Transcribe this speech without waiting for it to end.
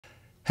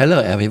Hello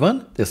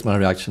everyone, this is my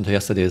reaction to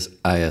yesterday's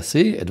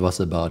ISC. It was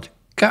about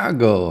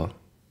cargo.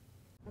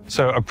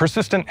 So a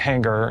persistent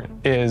hanger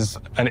is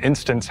an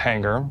instance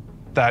hanger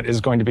that is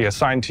going to be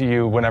assigned to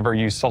you whenever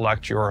you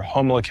select your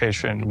home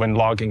location when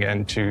logging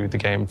into the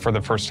game for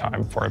the first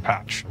time for a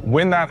patch.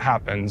 When that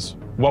happens,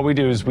 what we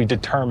do is we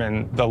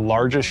determine the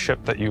largest ship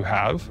that you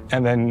have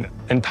and then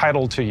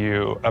entitle to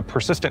you a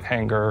persistent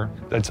hanger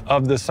that's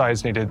of the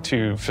size needed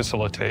to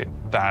facilitate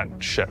that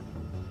ship.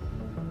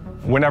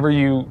 Whenever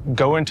you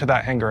go into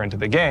that hanger into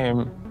the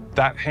game,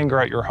 that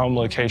hanger at your home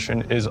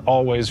location is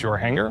always your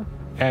hanger,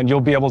 and you'll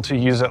be able to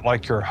use it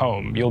like your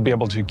home. You'll be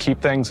able to keep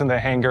things in the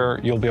hanger,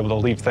 you'll be able to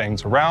leave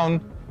things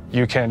around,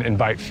 you can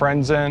invite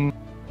friends in.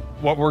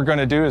 What we're going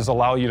to do is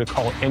allow you to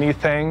call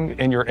anything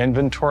in your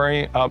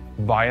inventory up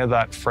via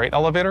that freight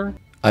elevator.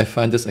 I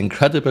find this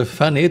incredibly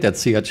funny that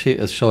CRT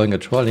is showing a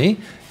trolley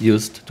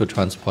used to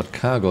transport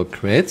cargo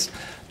crates.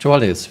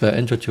 Trolleys were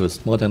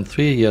introduced more than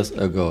 3 years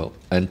ago,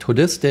 and to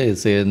this day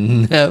they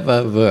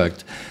never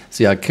worked.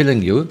 They are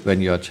killing you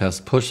when you are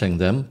just pushing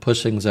them.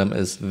 Pushing them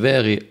is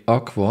very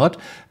awkward,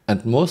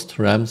 and most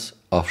ramps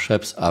of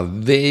ships are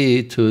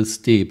way too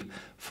steep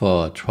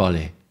for a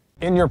trolley.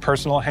 In your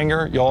personal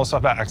hangar, you'll also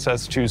have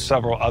access to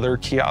several other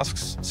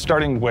kiosks,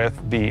 starting with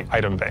the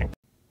item bank.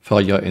 For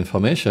your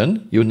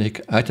information,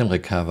 unique item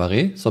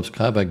recovery,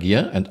 subscriber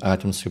gear and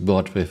items you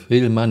bought with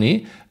real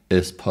money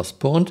is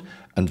postponed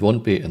and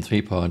won't be in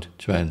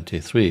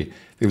 3.23.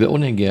 We will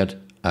only get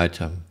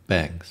item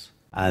banks.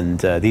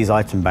 And these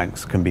item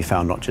banks can be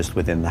found not just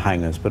within the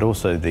hangars, but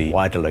also the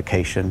wider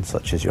location,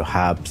 such as your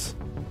hubs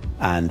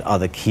and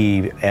other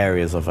key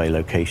areas of a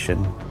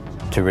location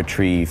to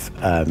retrieve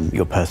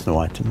your personal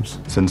items.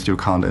 Since you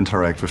can't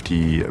interact with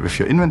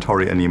your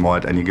inventory anymore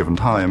at any given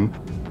time,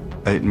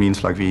 it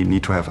means like we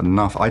need to have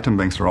enough item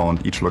banks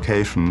around each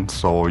location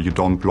so you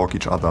don't block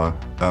each other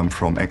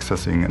from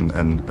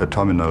accessing a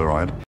terminal,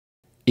 right?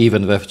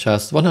 Even with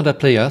just 100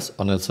 players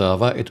on a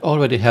server, it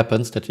already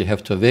happens that you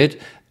have to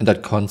wait and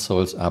that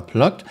consoles are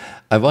blocked.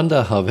 I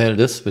wonder how well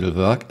this will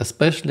work,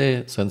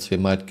 especially since we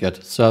might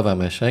get server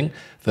meshing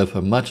with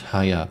a much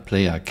higher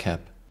player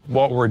cap.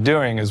 What we're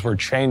doing is we're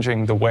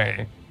changing the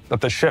way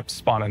that the ships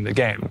spawn in the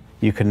game.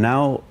 You can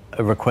now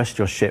request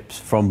your ships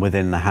from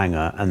within the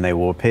hangar and they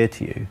will appear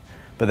to you,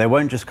 but they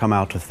won't just come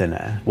out of thin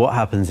air. What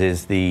happens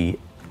is the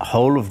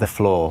whole of the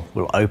floor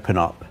will open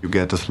up. You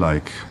get this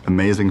like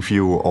amazing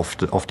view of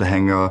the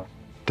hangar,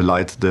 the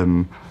lights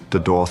dim, the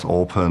doors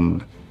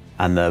open.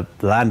 And the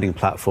landing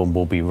platform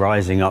will be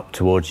rising up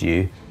towards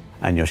you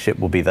and your ship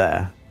will be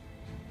there.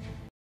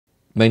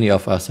 Many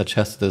of us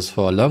suggested this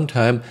for a long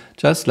time.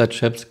 Just let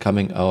ships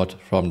coming out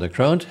from the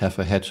ground have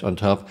a hatch on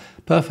top.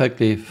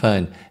 Perfectly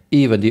fine.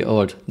 Even the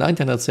old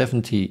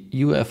 1970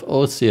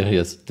 UFO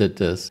series did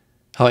this.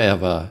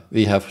 However,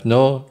 we have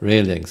no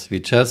railings, we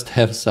just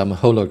have some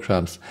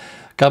holograms.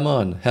 Come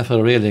on, have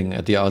a railing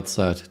at the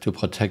outside to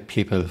protect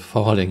people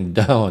falling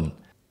down.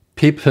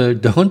 People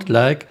don't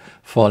like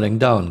falling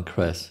down,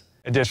 Chris.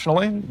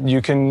 Additionally,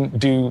 you can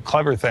do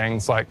clever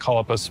things like call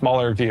up a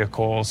smaller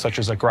vehicle, such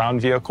as a ground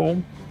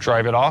vehicle,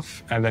 drive it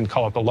off, and then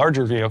call up a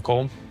larger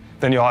vehicle.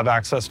 Then you'll have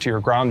access to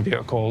your ground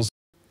vehicles.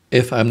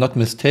 If I'm not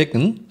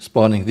mistaken,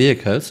 spawning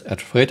vehicles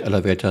at freight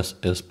elevators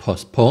is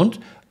postponed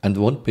and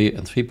won't be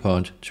in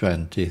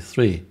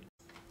 3.23.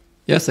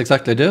 Yes,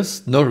 exactly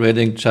this. No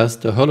railing,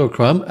 just a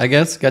hologram. I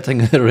guess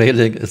getting a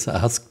railing is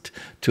asked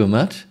too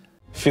much.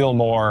 Feel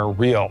more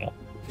real.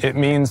 It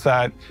means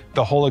that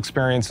the whole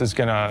experience is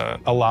going to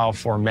allow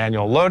for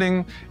manual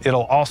loading.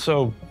 It'll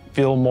also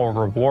feel more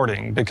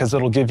rewarding because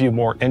it'll give you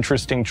more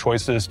interesting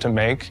choices to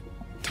make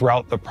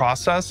throughout the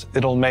process.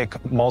 It'll make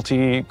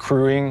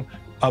multi-crewing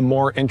a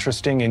more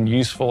interesting and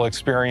useful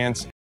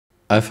experience.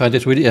 I find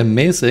it really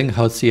amazing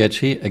how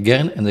CRT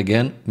again and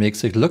again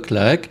makes it look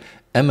like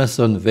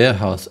Amazon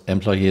Warehouse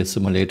Employee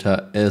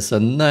Simulator is a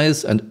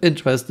nice and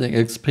interesting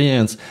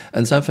experience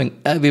and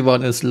something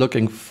everyone is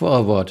looking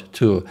forward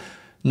to.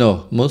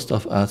 No, most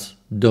of us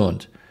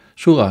don't.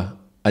 Sure,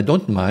 I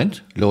don't mind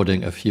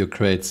loading a few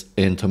crates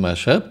into my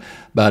ship,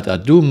 but I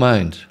do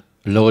mind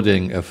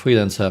loading a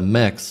Freelancer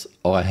Max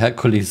or a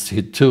Hercules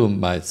C2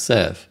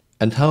 myself.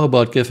 And how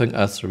about giving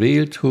us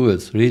real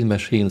tools, real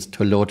machines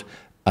to load,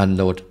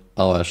 unload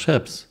our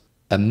ships?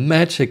 A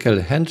magical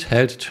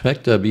handheld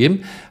tractor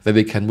beam where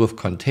we can move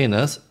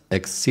containers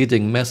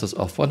exceeding masses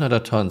of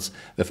 100 tons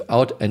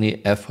without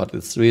any effort.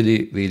 It's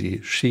really, really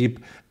cheap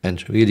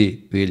and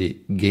really, really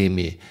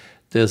gamey.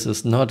 This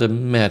is not a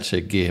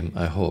magic game,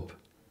 I hope.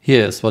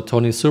 Here is what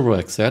Tony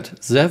Subrek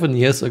said 7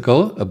 years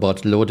ago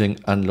about loading,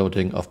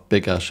 unloading of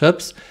bigger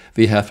ships.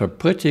 We have a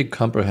pretty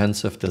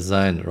comprehensive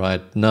design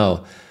right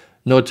now.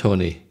 No,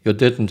 Tony, you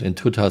didn't in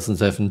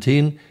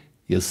 2017.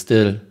 You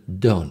still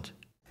don't.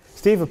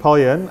 Steve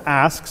Apollyon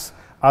asks,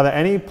 are there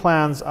any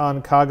plans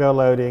on cargo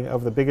loading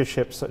of the bigger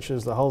ships, such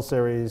as the whole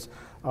series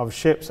of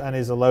ships, and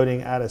is the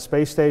loading at a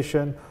space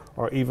station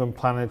or even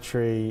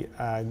planetary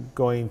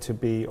going to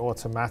be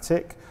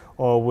automatic?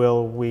 Or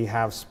will we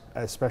have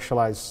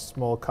specialized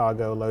small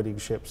cargo loading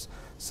ships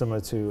similar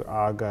to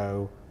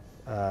Argo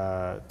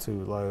to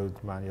load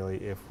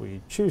manually if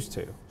we choose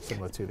to,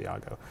 similar to the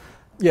Argo.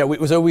 Yeah,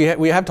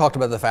 we have talked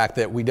about the fact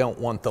that we don't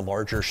want the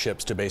larger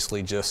ships to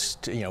basically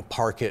just,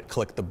 park it,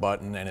 click the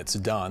button, and it's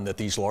done. That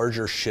these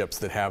larger ships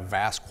that have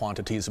vast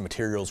quantities of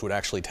materials would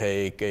actually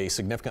take a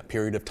significant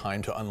period of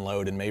time to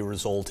unload and may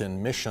result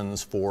in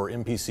missions for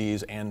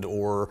NPCs and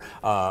or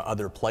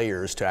other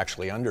players to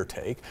actually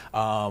undertake.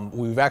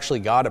 We've actually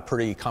got a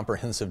pretty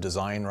comprehensive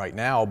design right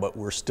now, but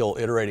we're still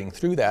iterating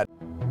through that.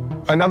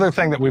 Another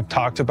thing that we've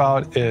talked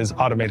about is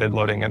automated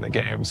loading in the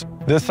games.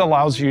 This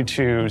allows you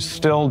to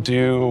still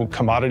do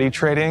commodity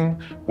trading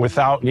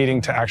without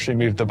needing to actually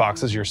move the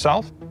boxes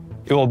yourself.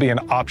 It will be an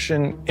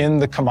option in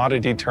the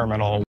commodity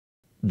terminal.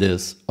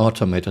 This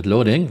automated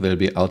loading will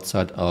be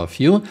outside our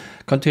view.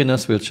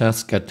 Containers will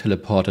just get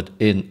teleported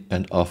in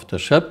and off the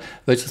ship,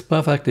 which is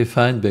perfectly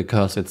fine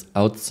because it's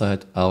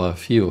outside our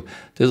view.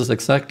 This is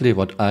exactly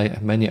what I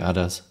and many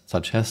others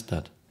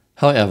suggested.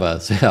 However,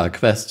 there are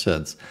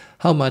questions.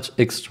 How much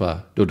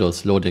extra do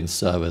those loading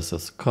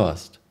services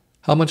cost?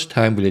 How much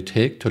time will it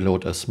take to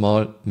load a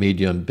small,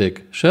 medium,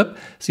 big ship?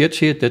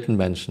 CHE didn't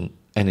mention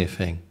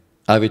anything.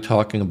 Are we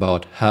talking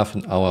about half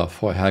an hour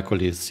for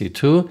Hercules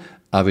C2?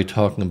 Are we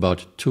talking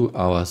about 2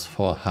 hours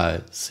for Hull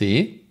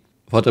C?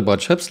 What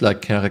about ships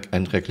like Carrack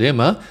and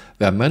Reclaimer,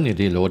 where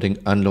manually loading,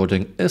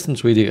 unloading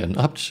isn't really an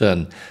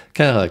option?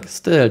 Carrack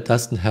still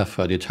doesn't have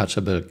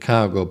detachable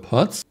cargo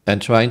pods, and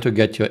trying to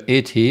get your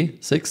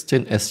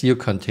 16 SU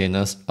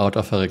containers out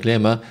of a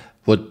Reclaimer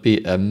would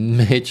be a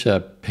major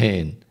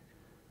pain.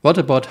 What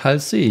about Hull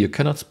C? You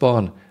cannot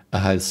spawn a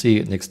Hull C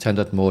in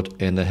extended mode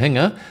in a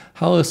hangar.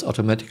 How is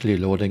automatically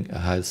loading a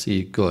Hull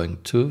C going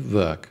to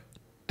work?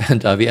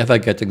 And are we ever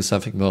getting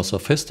something more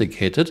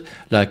sophisticated,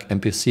 like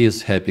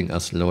NPCs helping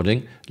us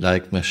loading,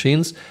 like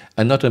machines,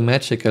 and not a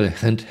magical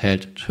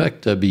handheld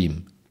tractor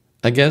beam?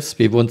 I guess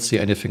we won't see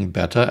anything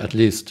better, at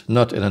least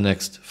not in the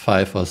next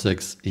 5 or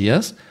 6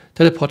 years.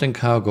 Teleporting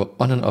cargo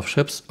on and off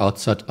ships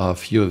outside our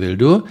view will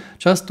do.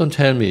 Just don't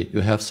tell me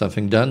you have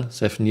something done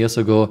 7 years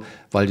ago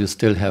while you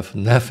still have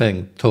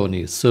nothing,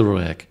 Tony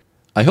Surak.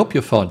 I hope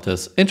you found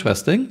this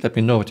interesting. Let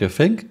me know what you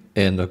think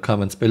in the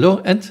comments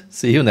below and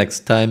see you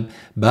next time.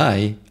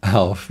 Bye.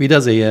 Auf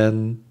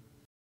Wiedersehen.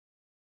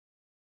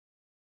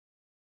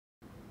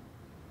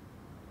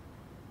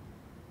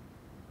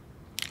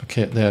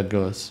 Okay, there it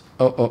goes.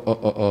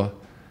 Oh.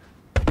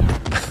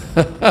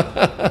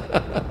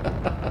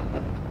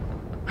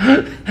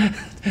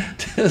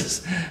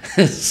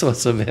 This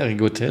was a very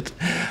good hit.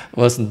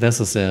 Wasn't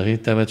necessary.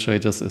 Damage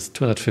radius is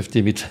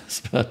 250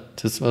 meters, but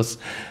this was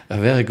a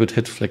very good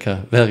hit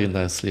flicker. Very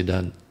nicely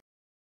done.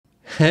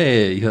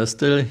 Hey, you're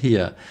still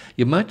here.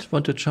 You might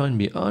want to join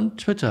me on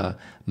Twitter.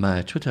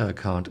 My Twitter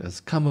account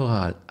is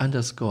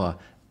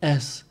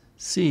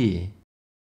Camural_SC.